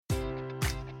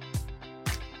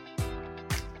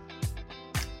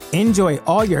Enjoy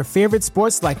all your favorite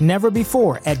sports like never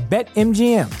before at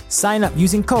BetMGM. Sign up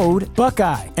using code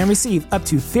Buckeye and receive up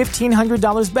to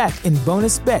 $1,500 back in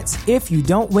bonus bets if you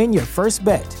don't win your first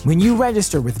bet. When you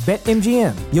register with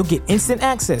BetMGM, you'll get instant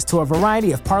access to a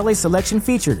variety of parlay selection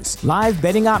features, live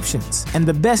betting options, and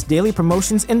the best daily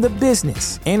promotions in the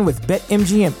business. And with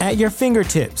BetMGM at your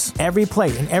fingertips, every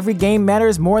play and every game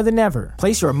matters more than ever.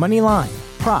 Place your money line,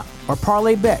 prop, or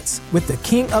parlay bets with the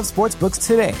king of sportsbooks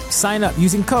today. Sign up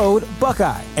using code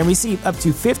Buckeye and receive up to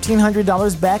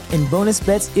 $1,500 back in bonus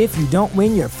bets if you don't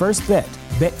win your first bet.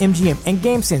 BetMGM and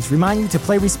GameSense remind you to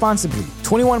play responsibly.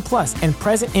 21 plus and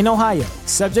present in Ohio,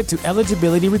 subject to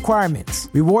eligibility requirements.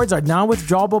 Rewards are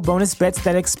non-withdrawable bonus bets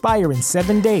that expire in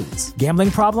 7 days. Gambling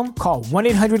problem? Call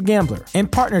 1-800-GAMBLER. In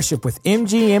partnership with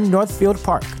MGM Northfield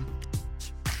Park.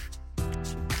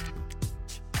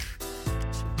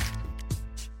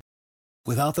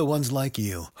 Without the ones like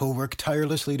you, who work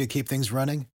tirelessly to keep things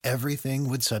running, everything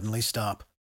would suddenly stop.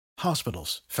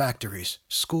 Hospitals, factories,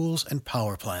 schools, and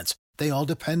power plants, they all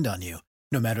depend on you.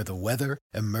 No matter the weather,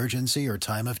 emergency, or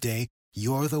time of day,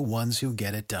 you're the ones who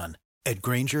get it done. At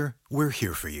Grainger, we're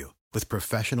here for you with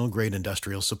professional-grade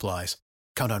industrial supplies.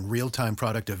 Count on real-time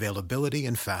product availability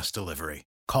and fast delivery.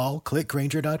 Call, click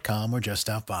Grainger.com, or just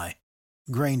stop by.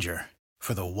 Grainger,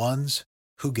 for the ones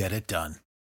who get it done.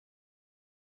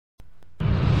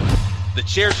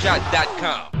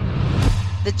 TheChairShot.com.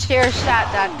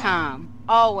 TheChairShot.com.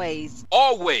 Always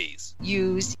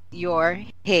use your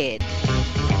head.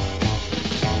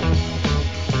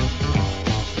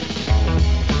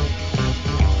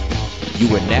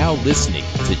 You are now listening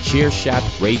to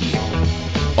Chairshot Radio.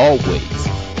 Always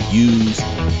use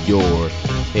your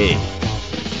head.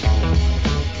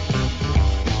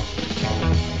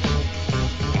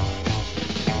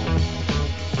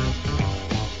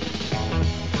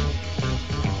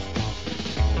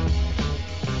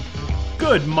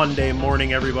 Good Monday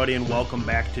morning, everybody, and welcome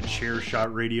back to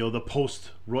Chairshot Radio, the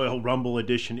post-Royal Rumble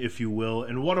edition, if you will.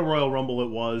 And what a Royal Rumble it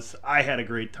was. I had a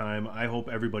great time. I hope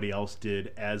everybody else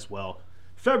did as well.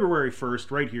 February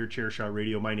 1st, right here, Chairshot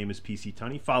Radio. My name is PC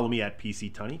Tunney. Follow me at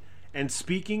PC Tunney. And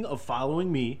speaking of following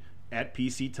me at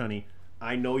PC Tunney,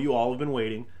 I know you all have been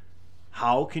waiting.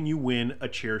 How can you win a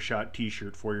Chairshot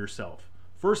t-shirt for yourself?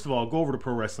 First of all, go over to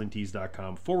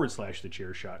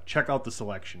ProWrestlingTees.com/TheChairShot. Check out the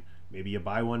selection. Maybe you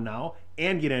buy one now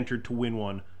and get entered to win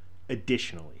one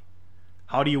additionally.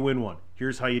 How do you win one?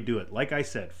 Here's how you do it. Like I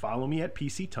said, follow me at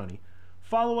PC Tunney.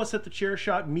 Follow us at the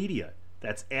Chairshot Media.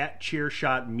 That's at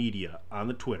Chairshot Media on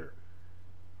the Twitter.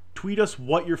 Tweet us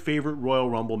what your favorite Royal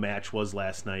Rumble match was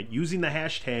last night using the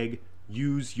hashtag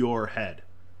 #UseYourHead.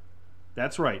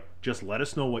 That's right. Just let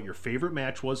us know what your favorite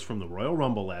match was from the Royal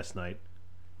Rumble last night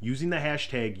using the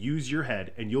hashtag #UseYourHead,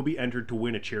 and you'll be entered to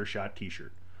win a Chairshot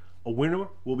t-shirt. A winner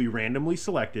will be randomly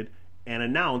selected and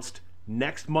announced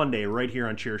next Monday right here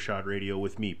on Chairshot Radio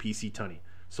with me, PC Tunney.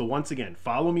 So once again,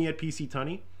 follow me at PC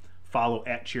Tunney, follow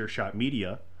at Chairshot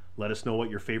Media, let us know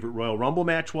what your favorite Royal Rumble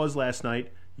match was last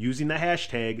night using the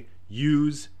hashtag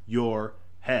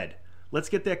 #UseYourHead. Let's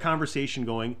get that conversation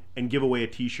going and give away a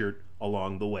t-shirt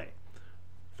along the way.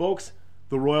 Folks,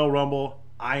 the Royal Rumble,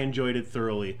 I enjoyed it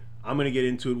thoroughly. I'm going to get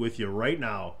into it with you right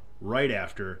now, right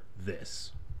after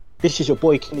this. This is your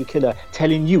boy Kenny Killer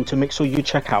telling you to make sure you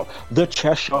check out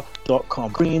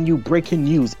thechairshot.com, bringing you breaking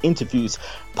news, interviews,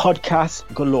 podcasts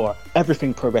galore,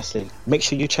 everything pro wrestling. Make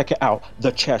sure you check it out,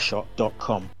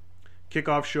 thechairshot.com.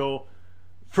 Kickoff show.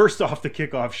 First off, the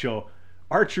kickoff show.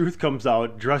 R-Truth comes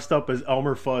out dressed up as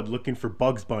Elmer Fudd looking for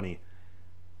Bugs Bunny.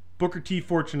 Booker T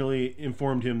fortunately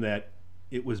informed him that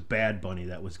it was Bad Bunny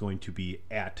that was going to be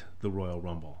at the Royal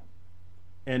Rumble.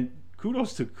 And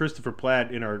kudos to Christopher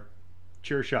Platt in our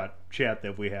Chairshot chat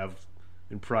that we have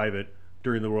in private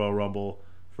during the Royal Rumble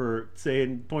for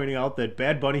pointing out that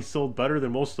Bad Bunny sold better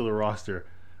than most of the roster.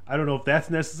 I don't know if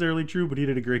that's necessarily true, but he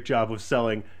did a great job of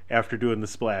selling after doing the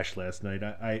splash last night.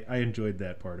 I enjoyed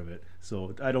that part of it,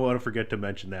 so I don't want to forget to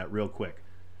mention that real quick.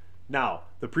 Now,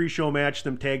 the pre-show match,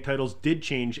 them tag titles did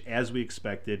change as we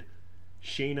expected.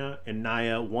 Shayna and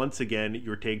Nia, once again,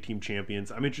 your tag team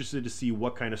champions. I'm interested to see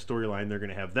what kind of storyline they're going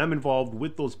to have them involved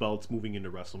with those belts moving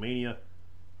into WrestleMania.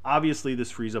 Obviously,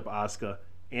 this frees up Asuka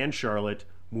and Charlotte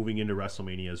moving into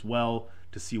WrestleMania as well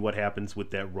to see what happens with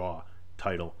that Raw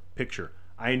title picture.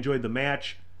 I enjoyed the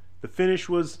match. The finish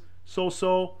was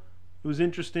so-so. It was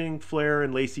interesting. Flair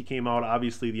and Lacey came out.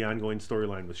 Obviously, the ongoing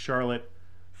storyline with Charlotte.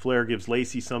 Flair gives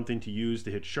Lacey something to use to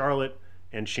hit Charlotte,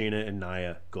 and Shayna and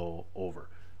Nia go over.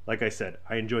 Like I said,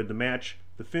 I enjoyed the match.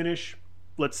 The finish,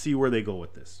 let's see where they go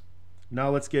with this. Now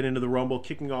let's get into the Rumble.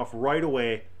 Kicking off right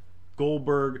away,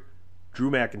 Goldberg, Drew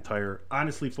McIntyre.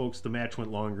 Honestly, folks, the match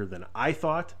went longer than I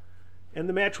thought. and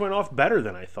the match went off better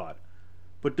than I thought.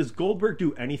 But does Goldberg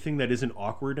do anything that isn't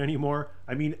awkward anymore?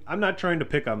 I mean, I'm not trying to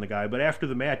pick on the guy, but after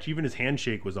the match, even his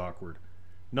handshake was awkward.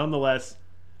 Nonetheless,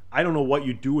 I don't know what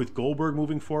you do with Goldberg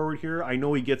moving forward here. I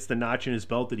know he gets the notch in his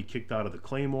belt that he kicked out of the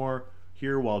Claymore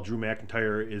here, while Drew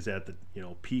McIntyre is at the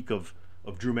peak of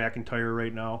Drew McIntyre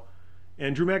right now.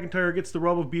 And Drew McIntyre gets the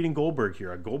rub of beating Goldberg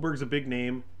here. Goldberg's a big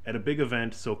name at a big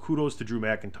event, so kudos to Drew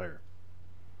McIntyre.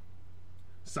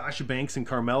 Sasha Banks and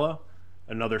Carmella,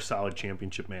 another solid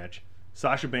championship match.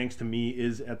 Sasha Banks, to me,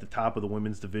 is at the top of the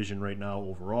women's division right now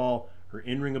overall. Her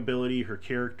in-ring ability, her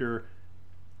character,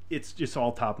 it's just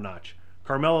all top-notch.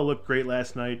 Carmella looked great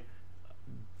last night.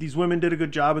 These women did a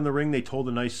good job in the ring. They told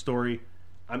a nice story.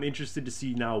 I'm interested to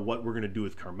see now what we're going to do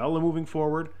with Carmella moving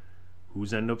forward.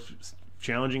 Who's ended up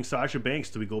challenging Sasha Banks?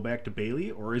 Do we go back to Bayley,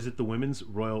 or is it the Women's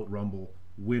Royal Rumble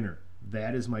winner?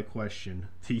 That is my question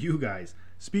to you guys.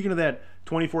 Speaking of that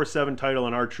 24/7 title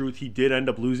in R-Truth, he did end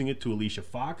up losing it to Alicia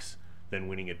Fox, then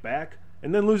winning it back,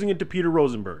 and then losing it to Peter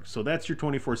Rosenberg. So that's your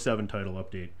 24/7 title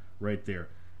update right there.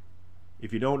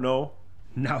 If you don't know,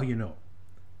 now you know.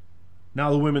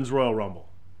 Now the Women's Royal Rumble.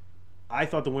 I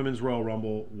thought the Women's Royal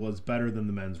Rumble was better than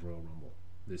the Men's Royal Rumble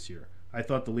this year. I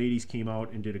thought the ladies came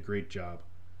out and did a great job.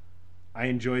 I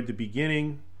enjoyed the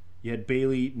beginning. You had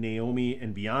Bayley, Naomi,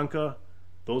 and Bianca.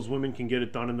 Those women can get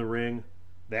it done in the ring.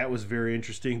 That was very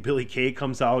interesting. Billie Kay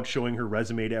comes out showing her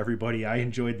resume to everybody. I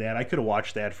enjoyed that. I could have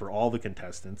watched that for all the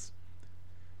contestants.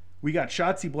 We got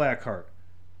Shotzi Blackheart,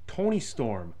 Toni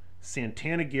Storm,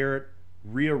 Santana Garrett,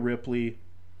 Rhea Ripley,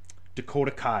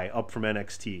 Dakota Kai up from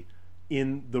NXT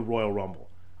in the Royal Rumble.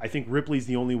 I think Ripley's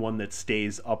the only one that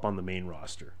stays up on the main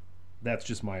roster. That's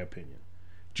just my opinion.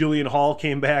 Jillian Hall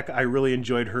came back. I really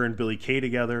enjoyed her and Billie Kay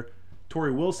together.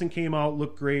 Tori Wilson came out,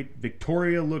 looked great.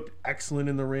 Victoria looked excellent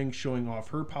in the ring, showing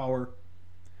off her power.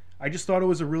 I just thought it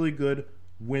was a really good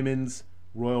women's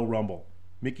Royal Rumble.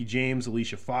 Mickie James,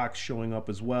 Alicia Fox showing up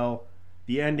as well.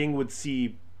 The ending would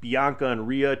see Bianca and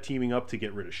Rhea teaming up to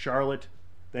get rid of Charlotte,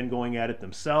 then going at it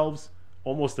themselves,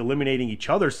 almost eliminating each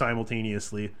other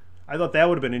simultaneously. I thought that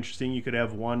would have been interesting. You could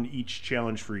have one each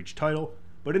challenge for each title.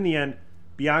 But in the end,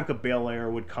 Bianca Belair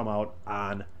would come out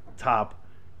on top.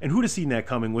 And who'd have seen that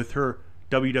coming with her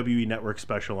WWE Network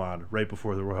special on right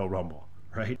before the Royal Rumble,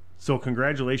 right? So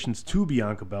congratulations to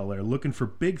Bianca Belair. Looking for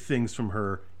big things from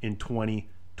her in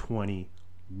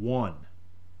 2021.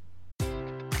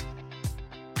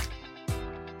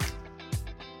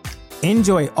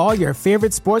 Enjoy all your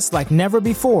favorite sports like never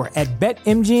before at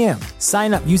BetMGM.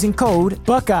 Sign up using code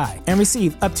Buckeye and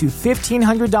receive up to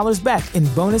 $1,500 back in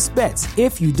bonus bets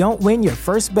if you don't win your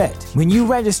first bet. When you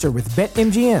register with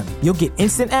BetMGM, you'll get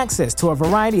instant access to a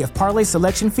variety of parlay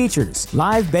selection features,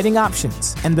 live betting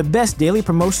options, and the best daily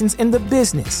promotions in the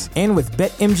business. And with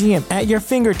BetMGM at your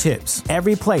fingertips,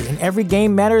 every play and every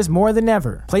game matters more than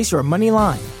ever. Place your money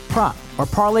line, prop, or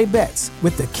parlay bets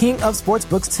with the king of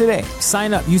sportsbooks today.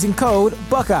 Sign up using code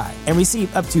Buckeye and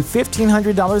receive up to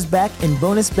 $1,500 back in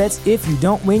bonus bets if you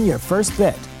don't win your first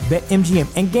bet. BetMGM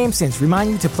and GameSense remind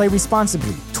you to play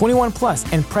responsibly. 21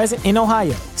 plus and present in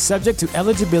Ohio, subject to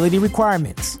eligibility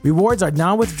requirements. Rewards are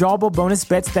non-withdrawable bonus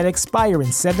bets that expire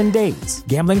in 7 days.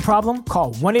 Gambling problem?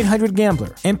 Call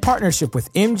 1-800-GAMBLER. In partnership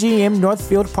with MGM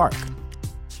Northfield Park.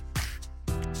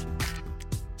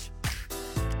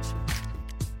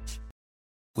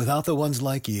 Without the ones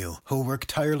like you, who work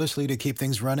tirelessly to keep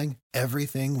things running,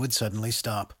 everything would suddenly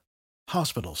stop.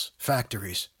 Hospitals,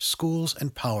 factories, schools,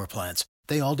 and power plants,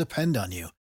 they all depend on you.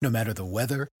 No matter the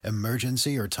weather,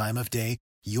 emergency, or time of day,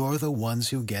 you're the ones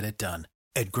who get it done.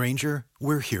 At Grainger,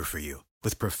 we're here for you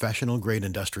with professional-grade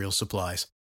industrial supplies.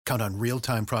 Count on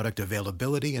real-time product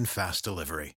availability and fast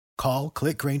delivery. Call,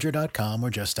 click Grainger.com, or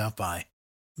just stop by.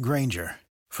 Grainger,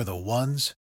 for the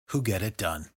ones who get it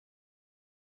done.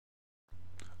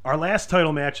 Our last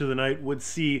title match of the night would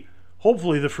see,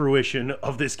 hopefully, the fruition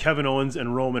of this Kevin Owens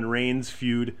and Roman Reigns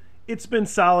feud. It's been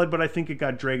solid, but I think it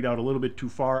got dragged out a little bit too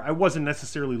far. I wasn't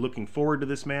necessarily looking forward to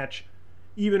this match.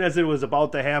 Even as it was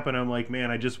about to happen, I'm like, man,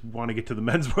 I just want to get to the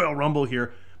Men's Royal Rumble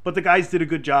here. But the guys did a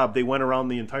good job. They went around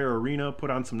the entire arena,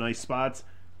 put on some nice spots.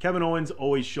 Kevin Owens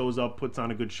always shows up, puts on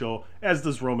a good show, as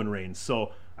does Roman Reigns.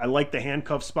 So I like the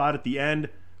handcuff spot at the end.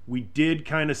 We did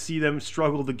kind of see them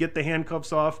struggle to get the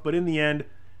handcuffs off, but in the end,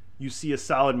 you see a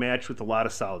solid match with a lot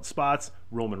of solid spots.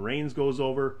 Roman Reigns goes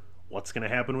over. What's going to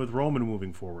happen with Roman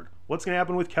moving forward? What's going to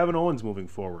happen with Kevin Owens moving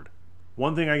forward?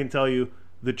 One thing I can tell you,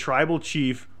 the Tribal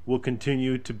Chief will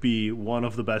continue to be one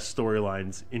of the best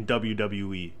storylines in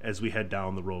WWE as we head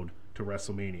down the road to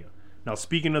WrestleMania. Now,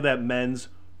 speaking of that Men's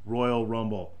Royal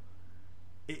Rumble,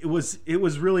 it was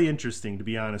really interesting, to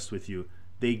be honest with you.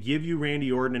 They give you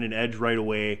Randy Orton and an Edge right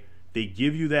away. They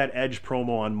give you that Edge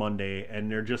promo on Monday,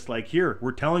 and they're just like, here,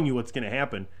 we're telling you what's going to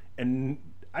happen. And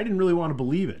I didn't really want to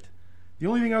believe it. The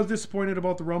only thing I was disappointed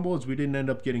about the Rumble is we didn't end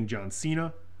up getting John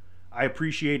Cena. I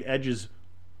appreciate Edge's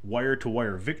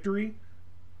wire-to-wire victory.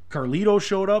 Carlito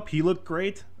showed up. He looked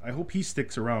great. I hope he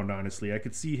sticks around, honestly. I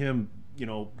could see him,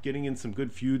 getting in some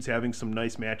good feuds, having some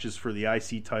nice matches for the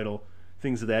IC title,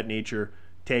 things of that nature,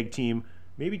 tag team.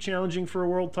 Maybe challenging for a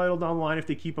world title down the line if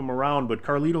they keep him around, but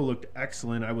Carlito looked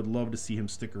excellent. I would love to see him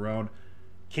stick around.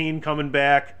 Kane coming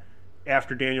back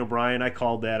after Daniel Bryan. I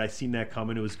called that. I seen that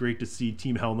coming. It was great to see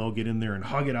Team Hell No get in there and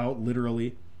hug it out,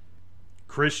 literally.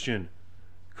 Christian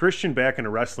back in a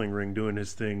wrestling ring doing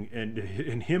his thing, and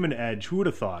him and Edge, who would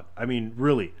have thought? I mean,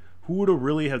 really, who would have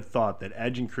really have thought that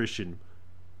Edge and Christian,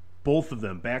 both of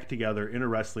them back together in a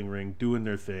wrestling ring doing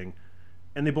their thing?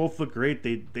 And they both look great.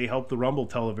 They helped the Rumble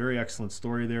tell a very excellent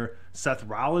story there. Seth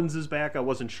Rollins is back. I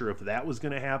wasn't sure if that was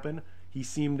going to happen. He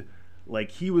seemed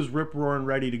like he was rip-roaring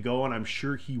ready to go, and I'm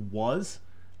sure he was.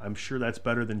 I'm sure that's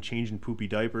better than changing poopy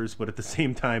diapers, but at the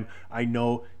same time, I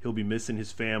know he'll be missing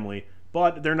his family.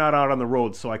 But they're not out on the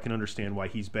road, so I can understand why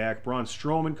he's back. Braun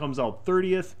Strowman comes out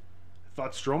 30th. I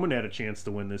thought Strowman had a chance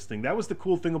to win this thing. That was the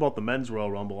cool thing about the Men's Royal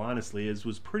Rumble, honestly, is it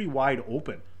was pretty wide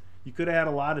open. You could have had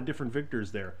a lot of different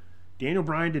victors there. Daniel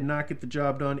Bryan did not get the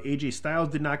job done. AJ Styles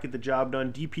did not get the job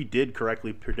done. DP did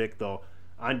correctly predict, though,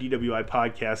 on DWI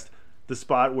Podcast, the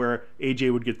spot where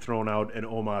AJ would get thrown out and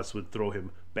Omos would throw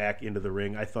him back into the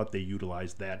ring. I thought they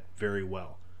utilized that very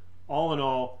well. All in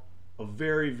all, a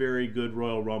very, very good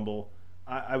Royal Rumble.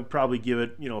 I would probably give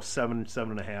it,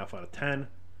 7.5 out of 10.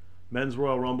 Men's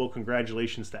Royal Rumble,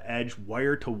 congratulations to Edge,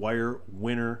 wire-to-wire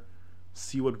winner.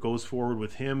 See what goes forward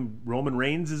with him. Roman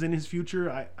Reigns is in his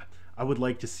future. I would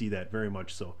like to see that very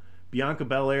much so. Bianca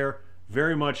Belair,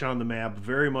 very much on the map.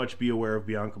 Very much be aware of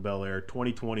Bianca Belair.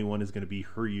 2021 is going to be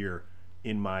her year,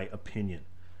 in my opinion.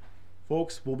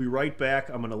 Folks, we'll be right back.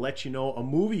 I'm going to let you know a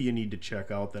movie you need to check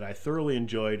out that I thoroughly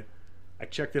enjoyed. I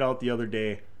checked it out the other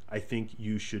day. I think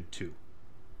you should too.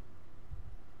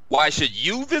 Why should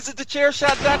you visit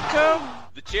thechairshot.com?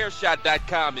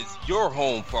 Thechairshot.com is your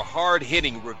home for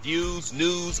hard-hitting reviews,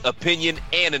 news, opinion,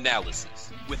 and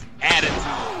analysis with attitude.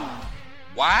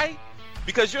 Why?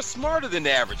 Because you're smarter than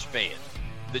the average fan.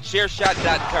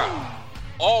 Thechairshot.com.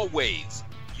 Always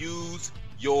use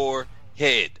your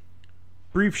head.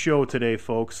 Brief show today,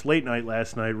 folks. Late night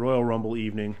last night, Royal Rumble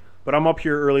evening. But I'm up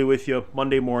here early with you,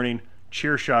 Monday morning.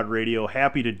 Chairshot Radio,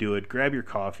 happy to do it. Grab your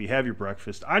coffee, have your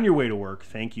breakfast, on your way to work.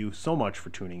 Thank you so much for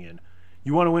tuning in.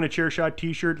 You want to win a Chairshot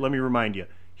t-shirt? Let me remind you,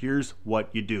 here's what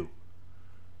you do.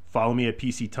 Follow me at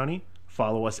PC Tunney.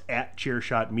 Follow us at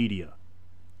Chairshot Media.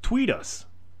 Tweet us.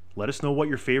 Let us know what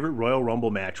your favorite Royal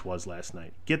Rumble match was last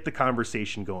night. Get the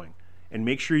conversation going. And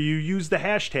make sure you use the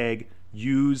hashtag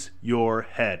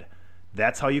 #UseYourHead.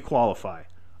 That's how you qualify.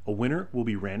 A winner will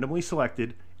be randomly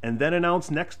selected and then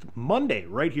announced next Monday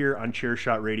right here on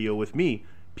Chairshot Radio with me,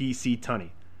 PC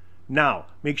Tunney. Now,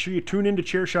 make sure you tune into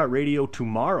Chairshot Radio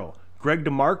tomorrow. Greg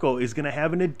DeMarco is going to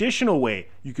have an additional way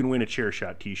you can win a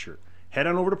Chairshot t-shirt. Head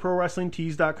on over to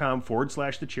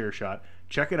ProWrestlingTees.com/thechairshot.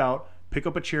 Check it out. Pick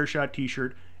up a Chairshot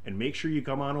t-shirt. And make sure you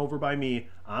come on over by me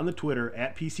on the Twitter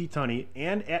at PC Tunney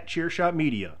and at Chairshot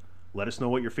Media. Let us know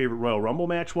what your favorite Royal Rumble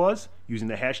match was using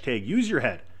the hashtag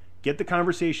 #UseYourHead. Get the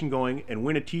conversation going and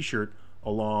win a t-shirt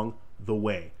along the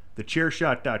way.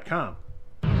 Thechairshot.com.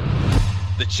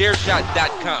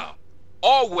 Thechairshot.com.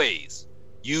 Always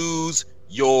use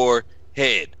your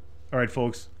head. All right,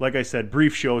 folks. Like I said,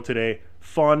 brief show today.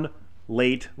 Fun,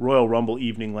 late Royal Rumble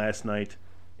evening last night.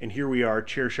 And here we are,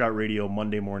 Chairshot Radio,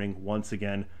 Monday morning, once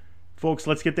again. Folks,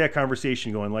 let's get that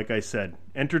conversation going. Like I said,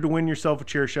 enter to win yourself a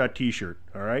Chairshot t-shirt,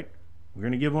 all right? We're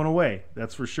going to give one away,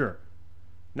 that's for sure.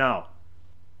 Now,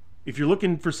 if you're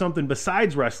looking for something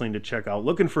besides wrestling to check out,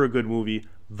 looking for a good movie,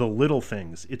 The Little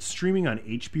Things. It's streaming on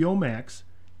HBO Max.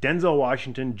 Denzel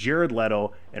Washington, Jared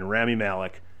Leto, and Rami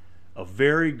Malek. A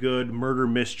very good murder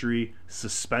mystery,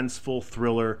 suspenseful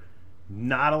thriller.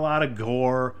 Not a lot of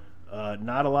gore,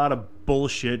 not a lot of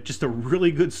bullshit. Just a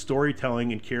really good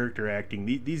storytelling and character acting.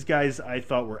 These guys I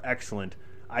thought were excellent.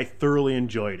 I thoroughly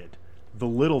enjoyed it. The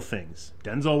Little Things.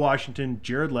 Denzel Washington,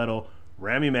 Jared Leto,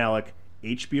 Rami Malek,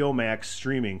 HBO Max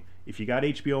streaming. If you got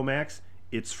HBO Max,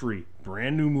 it's free.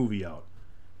 Brand new movie out.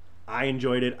 I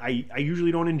enjoyed it. I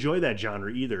usually don't enjoy that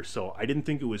genre either, so I didn't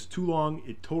think it was too long.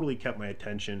 It totally kept my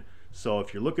attention. So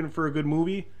if you're looking for a good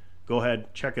movie, go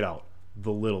ahead, check it out.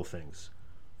 The Little Things.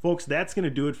 Folks, that's going to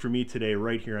do it for me today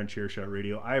right here on Chairshot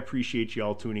Radio. I appreciate you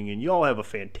all tuning in. You all have a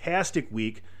fantastic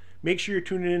week. Make sure you're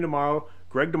tuning in tomorrow.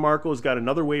 Greg DeMarco has got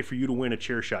another way for you to win a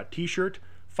Chairshot t-shirt.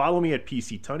 Follow me at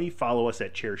PC Tunney. Follow us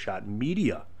at Chairshot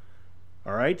Media.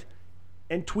 All right?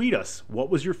 And tweet us, what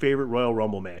was your favorite Royal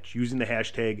Rumble match, using the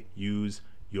hashtag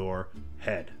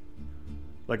 #UseYourHead.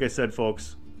 Like I said,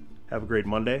 folks, have a great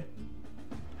Monday.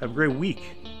 Have a great week.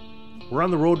 We're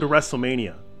on the road to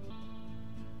WrestleMania.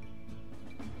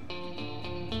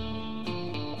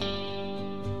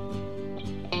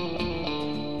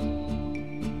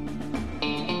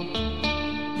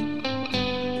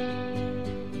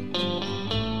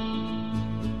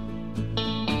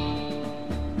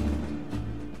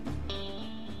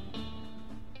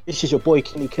 This is your boy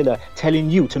Kenny Killer telling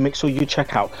you to make sure you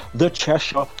check out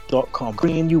thechairshot.com,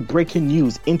 bringing you breaking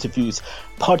news, interviews,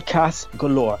 podcasts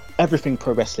galore, everything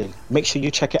pro wrestling. Make sure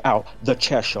you check it out,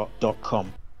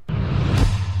 thechairshot.com.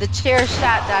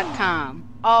 Thechairshot.com.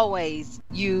 Always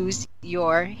use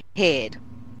your head.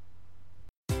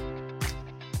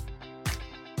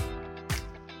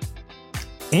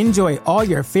 Enjoy all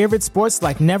your favorite sports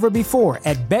like never before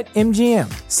at BetMGM.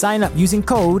 Sign up using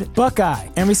code Buckeye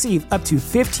and receive up to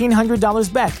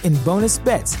 $1,500 back in bonus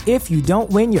bets if you don't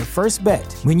win your first bet.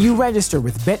 When you register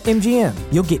with BetMGM,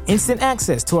 you'll get instant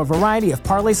access to a variety of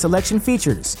parlay selection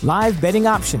features, live betting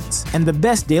options, and the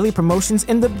best daily promotions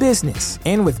in the business.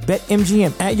 And with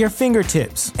BetMGM at your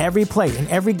fingertips, every play and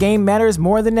every game matters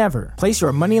more than ever. Place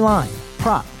your money line,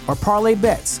 prop, or parlay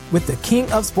bets with the king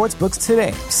of sportsbooks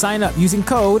today. Sign up using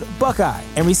code Buckeye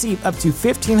and receive up to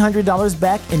 $1,500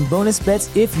 back in bonus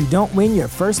bets if you don't win your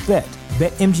first bet.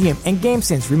 BetMGM and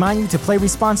GameSense remind you to play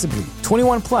responsibly.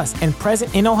 21 plus and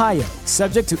present in Ohio,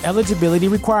 subject to eligibility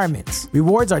requirements.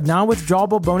 Rewards are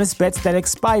non-withdrawable bonus bets that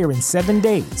expire in 7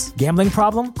 days. Gambling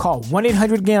problem? Call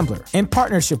 1-800-GAMBLER. In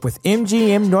partnership with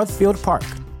MGM Northfield Park.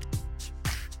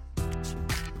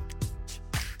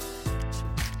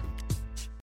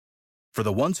 For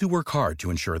the ones who work hard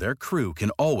to ensure their crew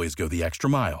can always go the extra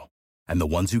mile, and the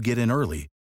ones who get in early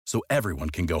so everyone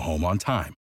can go home on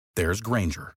time, there's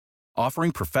Grainger,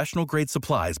 offering professional-grade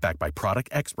supplies backed by product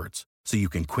experts so you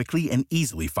can quickly and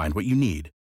easily find what you need.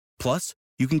 Plus,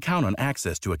 you can count on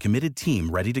access to a committed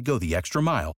team ready to go the extra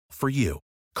mile for you.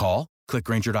 Call, click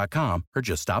Grainger.com, or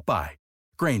just stop by.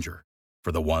 Grainger,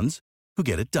 for the ones who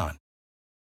get it done.